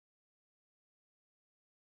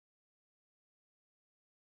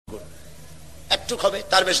একটু হবে,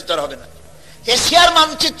 তার বেশি তো হবে না। এশিয়ার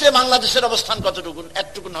মানচিত্রে বাংলাদেশের অবস্থান কতটুকুন?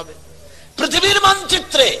 একটুকুন হবে। পৃথিবীর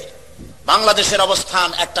মানচিত্রে বাংলাদেশের অবস্থান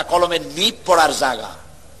একটা কলমের নিপ পড়ার জায়গা,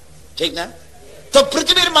 ঠিক না? তো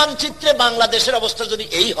পৃথিবীর মানচিত্রে বাংলাদেশের অবস্থা যদি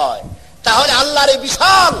এই হয়, তাহলে আল্লাহর এই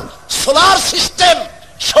বিশাল সোলার সিস্টেম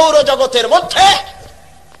সৌরজগতের মধ্যে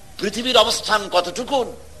পৃথিবীর অবস্থান কতটুকুন,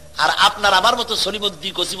 আর আপনার আমার মতো সলিমুদ্দি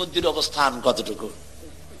কসিমুদ্দির অবস্থান কতটুকু?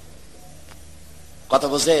 কথা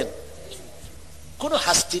বোঝেন? কোন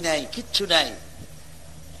হাস্তি নাই, কিচ্ছু নাই,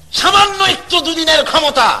 সামান্য একটু দুদিনের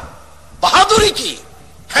ক্ষমতা, বাহাদুরি কি,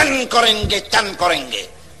 হ্যান করেঙ্গে চান করেঙ্গে,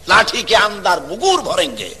 লাঠি কে আন্দার মুগুর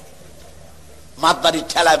ভরেঙ্গে। মাতবাড়ির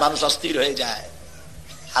ঠেলায় মানুষ অস্থির হয়ে যায়,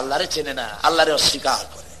 আল্লাহরে চেনে না, আল্লাহরে অস্বীকার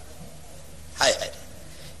করে। হায় হায়,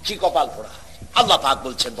 কি কপাল পোড়া। আল্লাহ পাক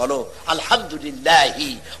বলছেন, বলো আলহামদুলিল্লাহি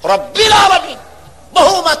রাব্বিল আলামিন,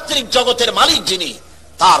 বহুমাত্রিক জগতের মালিক যিনি,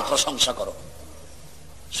 তার প্রশংসা করো।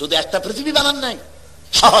 শুধু একটা পৃথিবী বানান নাই,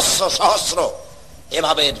 সহস্র সহস্র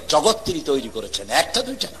এভাবে জগৎ তিনি তৈরি করেছেন, একটা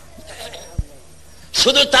দুইটা না।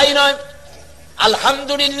 শুধু তাই নয়,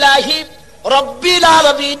 আলহামদুলিল্লাহি রাব্বিল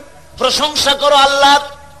আলামিন, প্রশংসা করো আল্লাহর।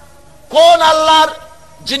 কোন আল্লাহর?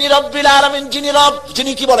 যিনি রব্বিল আলামিন, যিনি রব,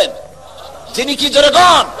 যিনি কি বলেন, যিনি কি, জোরে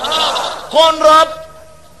কোন? কোন রব?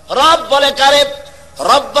 রব বলে কারে?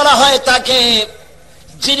 রব বলা হয় তাকে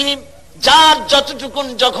যিনি, যার যতটুকুন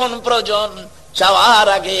যখন প্রয়োজন চাওয়ার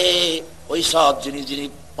আগে ওই সব যিনি যিনি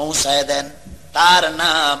পৌঁছায় দেন, তার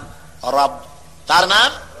নাম রব। তার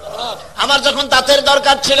নাম রব। আমার যখন দাঁতের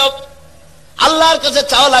দরকার ছিল, আল্লাহর কাছে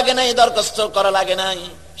চাওয়া লাগে নাই, দরখাস্ত করা লাগে নাই,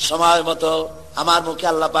 সময় মতো আমার মুখে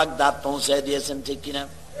আল্লাহ পাক দাঁত পৌঁছায় দিয়েছেন, ঠিক কিনা?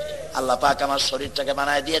 আল্লাহ পাক আমার শরীরটাকে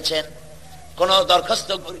বানায় দিয়েছেন, কোন দরখাস্ত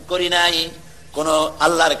করি নাই, কোন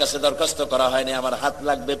আল্লাহর কাছে দরখাস্ত করা হয়নি। আমার হাত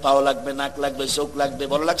লাগবে, পাও লাগবে, নাক লাগবে, চোখ লাগবে,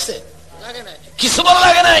 বড় লাগছে, কিছু বড়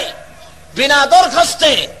লাগে নাই। বিনা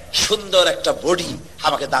দরখাস্তে সুন্দর একটা বডি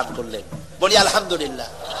আমাকে দান করলেন, বলি আলহামদুলিল্লাহ।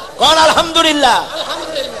 কোন আলহামদুলিল্লাহ?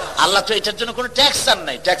 আল্লাহ তো এটার জন্য কোনো ট্যাক্স চান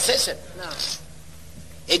নাই, ট্যাক্সেশন।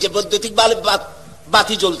 এই যে বৈদ্যুতিক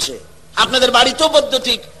বাতি জ্বলছে, আপনাদের বাড়িতেও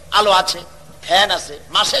বৈদ্যুতিক আলো আছে, ফ্যান আছে,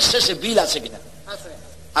 মাসের শেষে বিল আছে কিনা?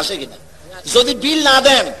 আসে কিনা? যদি বিল না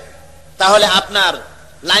দেন তাহলে আপনার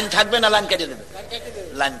লাইন থাকবে না লাইন কেটে দেবে?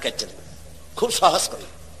 লাইন কেটে দেবে। খুব সহজ করে।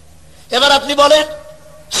 এবার আপনি বলেন,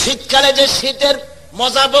 শীতকালে যে শীতের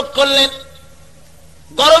মজা ভোগ করলেন,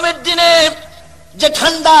 গরমের দিনে যে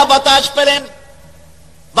ঠান্ডা বাতাস পেলেন,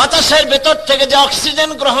 বাতাসের ভেতর থেকে যে অক্সিজেন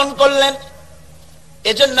গ্রহণ করলেন,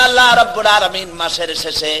 এজন্য আল্লাহ রাব্বুল আলামিন মাসের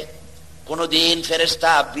শেষে কোনদিন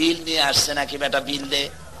ফেরেশতা বিল নিয়ে আসছে নাকি, বেটা বিল দে,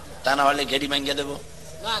 তা না হলে ঘেড়ি ভাঙিয়ে দেবো?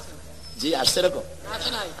 জি আসছে, এরকম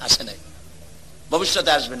আসে নাই,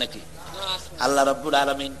 ভবিষ্যতে আসবে নাকি? আল্লাহ রাব্বুল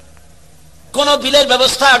আলামিন কোন বিলের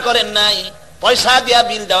ব্যবস্থা করেন নাই, পয়সা দিয়া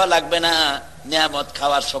বিল দেওয়া লাগবে না, নিয়ামত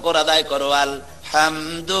খাওয়ার শুকর আদায় করো,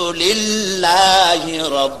 আলহামদুলিল্লাহি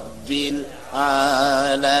রাব্বিল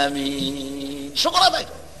আলামিন, শুকর আদায়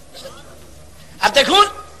করো। আর দেখুন,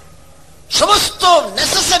 সমস্ত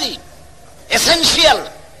নেসেসারি এসেনশিয়াল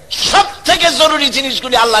সব থেকে জরুরি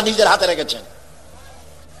জিনিসগুলি আল্লাহ নিজের হাতে রেখেছেন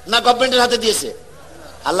না গভর্নমেন্টের হাতে দিয়েছে?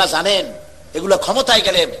 আল্লাহ জানেন এগুলো ক্ষমতায়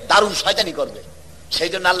গেলে দারুণ শয়তানি করবে, সেই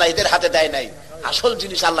জন্য আল্লাহ এদের হাতে দেয় নাই। আসল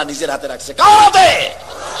জিনিস আল্লাহ নিজের হাতে রাখছে। কার হাতে?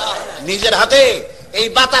 নিজের হাতে। এই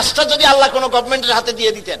বাতাসটা যদি আল্লাহ কোন গভর্নমেন্টের হাতে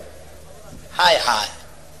দিয়ে দিতেন, হায় হায়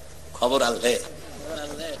খবর আল্লাহ।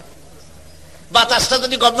 বাতাসটা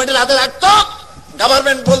যদি গভর্নমেন্টের হাতে রাখতো,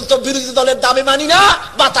 গভর্নমেন্ট বলতো বিরোধী দলের দাবি মানি না,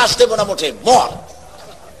 বাতাস দেবো না, মোটে মর,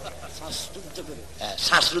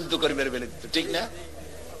 শ্বাসরুদ্ধ করে মেরে ফেলে দিত, ঠিক না?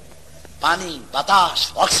 পানি, বাতাস,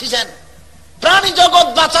 অক্সিজেন, প্রাণী জগৎ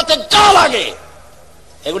বাঁচাতে যা লাগে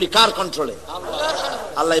এগুলি কার কন্ট্রোলে?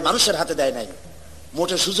 আল্লাহ মানুষের হাতে দেয় নাই।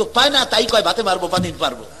 মোটে সুযোগ পায় না, তাই কয় ভাতে মারবো, পানি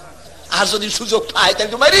মারবো। আর যদি সুযোগ পায়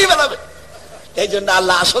তাকে মারিয়ে বেড়াবে। এই জন্য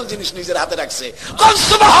আল্লাহ আসল জিনিস নিজের হাতে রাখছে।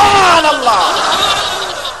 সুবহানাল্লাহ।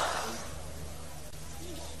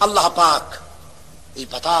 আল্লাহ পাক এই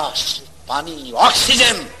বাতাস, পানি,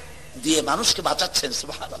 অক্সিজেন দিয়ে মানুষকে বাঁচাচ্ছেন।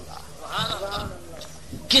 সুবহানাল্লাহ।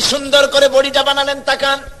 কি সুন্দর করে বডিটা বানালেন,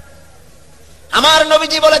 তাকান। আমার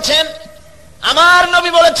নবীজি বলেছেন, আমার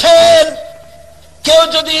নবী বলেছেন, কেউ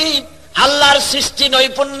যদি আল্লাহর সৃষ্টি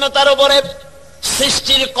নৈপুণ্যতার উপরে,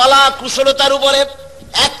 সৃষ্টির কলা কুশলতার উপরে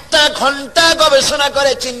একটা ঘন্টা গবেষণা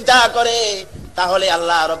করে, চিন্তা করে, তাহলে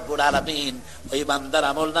আল্লাহ রাব্বুল আলামিন ওই বান্দার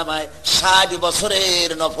আমলনামায় 60 বছরের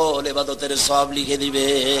নফল ইবাদতের সওয়াব লিখে দিবে।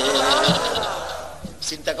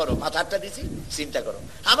 চিন্তা করো, মাথাটা দিছি, চিন্তা করো।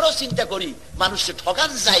 আমরাও চিন্তা করি, মানুষকে ঠকান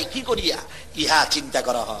যায় কি করিয়া, ইহা চিন্তা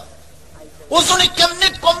করা হয়। ওজনে কেমনে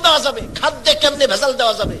কম দেওয়া যাবে, খাদ্যে কেমনে ভেজাল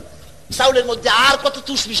দেওয়া যাবে, চাউলের মধ্যে আর কত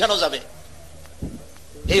তুষ মিশানো যাবে,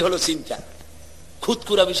 এই হলো চিন্তা।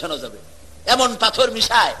 খুদকুরা মিশানো যাবে, এমন পাথর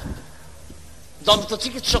মিশায়, দন্ত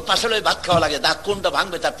চিকিৎসক পাশে ভাত খাওয়া লাগে, দাঁত কোনটা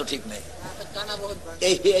ভাঙবে তার তো ঠিক নেই।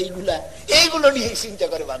 এইগুলো নিয়ে চিন্তা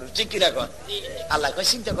করে মানুষ, ঠিক কিনা কর? আল্লাহ কয়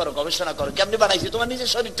চিন্তা করো, গবেষণা করো, কেমনি বানাইছে, তোমার নিজের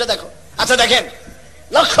শরীরটা দেখো। আচ্ছা দেখেন,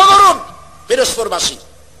 লক্ষ্য করুন, বৃহস্পতিবাসী,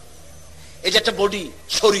 এই যে একটা বডি,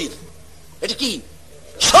 শরীর, এটা কি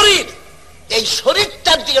শরীর, এই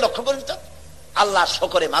শরীরটার দিকে লক্ষ্য করুন তো। আল্লাহ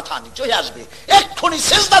শকরে মাথা নিচে হয়ে আসবে, এক্ষুনি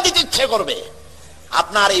সেজদা দিতে ইচ্ছে করবে।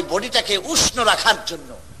 আপনার এই বডিটাকে উষ্ণ রাখার জন্য,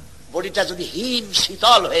 বডিটা যদি হিম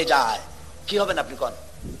শীতল হয়ে যায় কি হবেন আপনি কোন?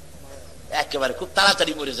 একেবারে খুব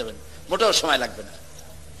তাড়াতাড়ি মরে যাবেন, মোটেও সময় লাগবে না।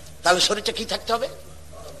 তাহলে শরীরটা কি থাকতে হবে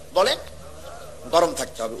বলেন? গরম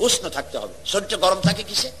থাকতে হবে, উষ্ণ থাকতে হবে। শরীরটা গরম থাকে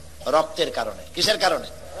কিসে? রক্তের কারণে। কিসের কারণে?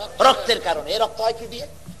 রক্তের কারণে। এই রক্ত হয় কি দিয়ে?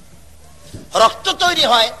 রক্ত তৈরি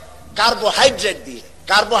হয় কার্বোহাইড্রেট দিয়ে।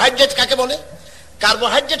 কার্বোহাইড্রেট কাকে বলে?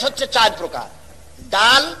 কার্বোহাইড্রেট হচ্ছে 4 প্রকার: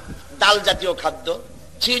 ডাল, ডাল জাতীয় খাদ্য;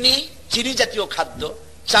 চিনি, চিনি জাতীয় খাদ্য;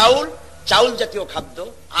 চাউল, চাউল জাতীয় খাদ্য;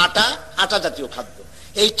 আটা, আটা জাতীয় খাদ্য।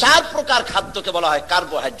 এই 4 প্রকার খাদ্যকে বলা হয়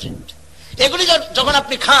কার্বোহাইড্রেট। এগুলি যখন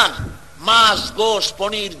আপনি খান, মাছ, গোশ,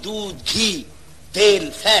 পনির, দুধ, ঘি, তেল,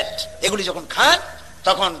 ফ্যাট, এগুলি যখন খান,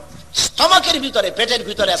 তখন স্টমাকের ভিতরে, পেটের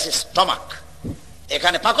ভিতরে আছে স্টমাক,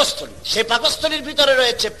 এখানে পাকস্থলী, সেই পাকস্থলীর ভিতরে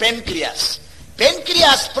রয়েছে প্যানক্রিয়াস।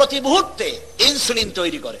 প্যানক্রিয়াস প্রতি মুহূর্তে ইনসুলিন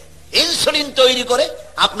তৈরি করে। ইনসুলিন তৈরি করে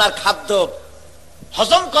আপনার খাদ্য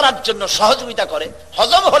হজম করার জন্য সহযোগিতা করে।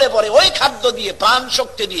 হজম হলে পরে ওই খাদ্য দিয়ে, প্রাণ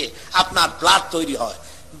শক্তি দিয়ে আপনার ব্লাড তৈরি হয়।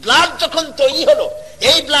 ব্লাড যখন তৈরি হলো,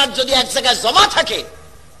 এই ব্লাড যদি এক জায়গায় জমা থাকে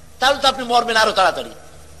তাহলে তো আপনি মরবেন আরো তাড়াতাড়ি।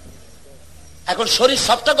 এখন শরীর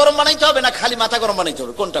সবটা গরম বানাইতে হবে না খালি মাথা গরম বানাইতে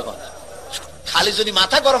হবে? কোনটা কথা? খালি যদি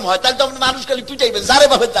মাথা গরম হয় তাহলে তো আপনি মানুষ খালি পিটাইবেন, যারে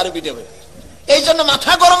পাবেন তারে পিটাবেন। এই জন্য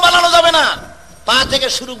মাথা গরম বানানো যাবে না। পা থেকে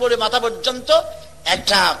শুরু করে মাথা পর্যন্ত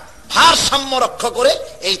একটা ভারসাম্য রক্ষা করে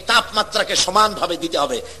এই তাপমাত্রাকে সমানভাবে দিতে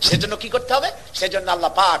হবে। সেজন্য কি করতে হবে? সেজন্য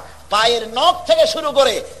আল্লাহ পাক পায়ের নখ থেকে শুরু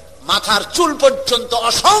করে মাথার চুল পর্যন্ত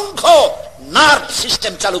অসংখ্য নার্ভ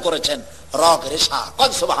সিস্টেম চালু করেছেন, রগ রেশা। কোন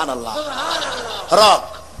সুবহানাল্লাহ। রগ,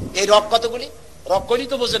 এই রগ কতগুলি? রগ কইলি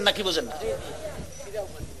তো বোঝেন না, কি বোঝেন না?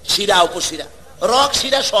 শিরা, উপশিরা, রগ,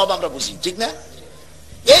 শিরা সব আমরা বুঝি, ঠিক না?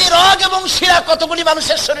 এই রগ এবং শিরা কতগুলি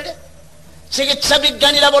মানুষের শরীরে? চিকিৎসা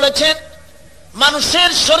বিজ্ঞানীরা বলেছেন মানুষের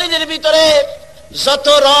শরীরের ভিতরে যত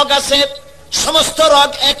রগ আছে, সমস্ত রগ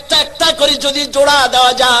একটা একটা করে যদি জোড়া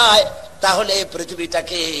দেওয়া যায় তাহলে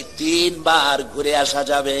পৃথিবীটাকে 3 বার ঘুরে আসা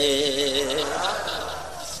যাবে।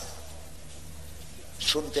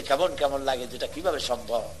 শুনতে কেমন কেমন লাগে, যেটা কিভাবে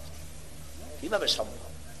সম্ভব? কিভাবে সম্ভব?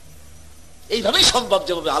 এইভাবেই সম্ভব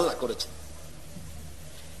যেভাবে আল্লাহ করেছেন।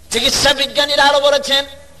 চিকিৎসা বিজ্ঞানীরা আরো বলেছেন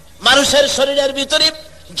মানুষের শরীরের ভিতরে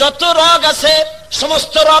যত রগ আছে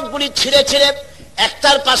সমস্ত রগগুলি ছিঁড়ে ছিঁড়ে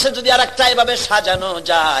একটার পাশে যদি আর একটা এভাবে সাজানো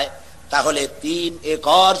যায় তাহলে 3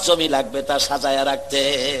 একর জমি লাগবে তা সাজায়া রাখতে।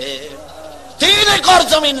 3 একর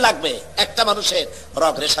জমিন লাগবে একটা মানুষের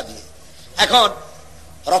রগ রেশা দিয়ে। এখন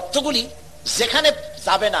রক্তগুলি যেখানে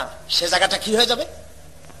যাবে না সে জায়গাটা কি হয়ে যাবে?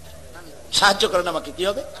 সাহায্য করেন আমাকে, কি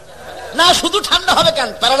হবে না? শুধু ঠান্ডা হবে কেন?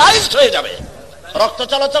 প্যারালাইজড হয়ে যাবে, রক্ত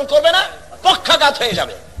চলাচল করবে না, পক্ষাঘাত হয়ে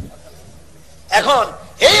যাবে। এখন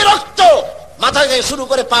এই রক্ত মাথা থেকে শুরু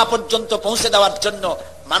করে পা পর্যন্ত পৌঁছে দেওয়ার জন্য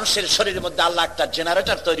মানুষের শরীরের মধ্যে আল্লাহ একটা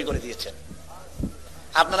জেনারেটর তৈরি করে দিয়েছেন।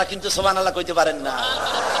 আপনারা কিন্তু সুবহানাল্লাহ কইতে পারেন না,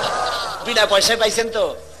 বিনা পয়সায় পাইছেন তো,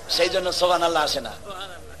 সেই জন্য সুবহানাল্লাহ আসে না।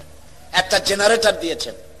 একটা জেনারেটর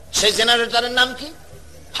দিয়েছেন, সেই জেনারেটরের নাম কি?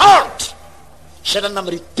 হার্ট। সেটার নাম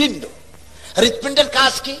হৃৎপিণ্ড। হৃৎপিণ্ডের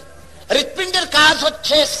কাজ কি? হৃৎপিণ্ডের কাজ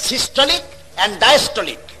হচ্ছে সিস্টোলিক এন্ড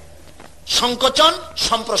ডায়াস্টোলিক, সংকোচন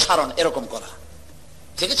সম্প্রসারণ এরকম করা।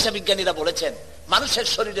 চিকিৎসা বিজ্ঞানীরা বলেছেন মানুষের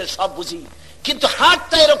শরীরের সব বুঝি, কিন্তু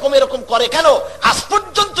হার্টটা এরকম এরকম করে কেন? আজ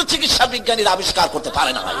পর্যন্ত চিকিৎসা বিজ্ঞানীরা আবিষ্কার করতে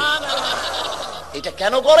পারে না। এটা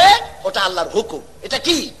কেন করে? ওটা আল্লাহর হুকুম। এটা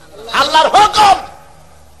কি? আল্লাহর হুকুম।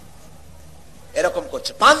 এরকম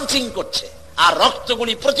করছে, পাঞ্চিং করছে, আর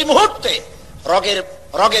রক্তগুলি প্রতি মুহূর্তে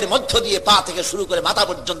রগের মধ্য দিয়ে পা থেকে শুরু করে মাথা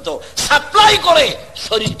পর্যন্ত সাপ্লাই করে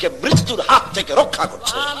শরীরকে মৃত্যুর হাত থেকে রক্ষা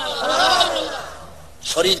করছে।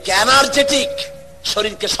 শরীরকে এনার্জেটিক,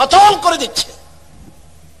 শরীরকে সচল করে দিচ্ছে।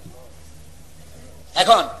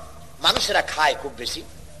 এখন মানুষেরা খায় খুব বেশি,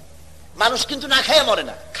 মানুষ কিন্তু না খেয়ে মরে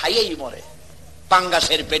না, খাইয়েই মরে।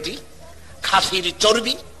 পাঙ্গাসের পেটি, খাসির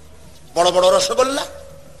চর্বি, বড় বড় রসগোল্লা,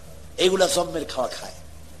 এইগুলা জম্মের খাওয়া খায়।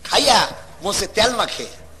 খাইয়া মোসে তেল মাখে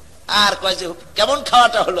আর কয় যে কেমন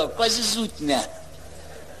খাওয়াটা হলো, কয় যে জুইত না,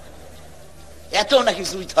 এত নাকি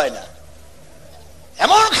জুইত হয় না।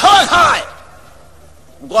 এমন খাওয়া খায়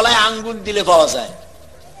গলায় আঙ্গুল দিলে পাওয়া যায়,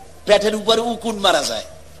 পেটের উপরে উকুন মারা যায়।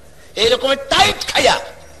 এইরকমের টাইট খাইয়া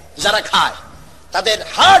যারা খায় তাদের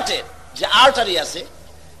হার্টের যে আর্টারি আছে,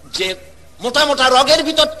 যে মোটা মোটা রগের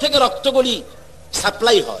ভিতর থেকে রক্তগুলি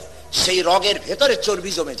সাপ্লাই হয়, সেই রগের ভেতরে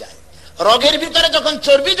চর্বি জমে যায়। রগের ভিতরে যখন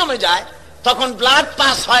চর্বি জমে যায় তখন ব্লাড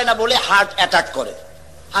পাস হয় না বলে হার্ট অ্যাটাক করে।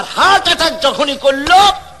 আর হার্ট অ্যাটাক যখনই করলো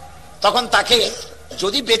তখন তাকে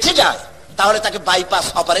যদি বেঁচে যায় তাহলে তাকে বাইপাস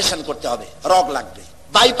অপারেশন করতে হবে, রগ লাগবে।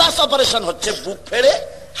 বাইপাস অপারেশন হচ্ছে বুক ফেড়ে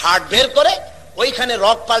হার্ট বের করে ওইখানে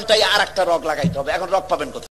রগ পাল্টাই আর একটা রগ লাগাইতে হবে। এখন রগ পাবেন কোথায়?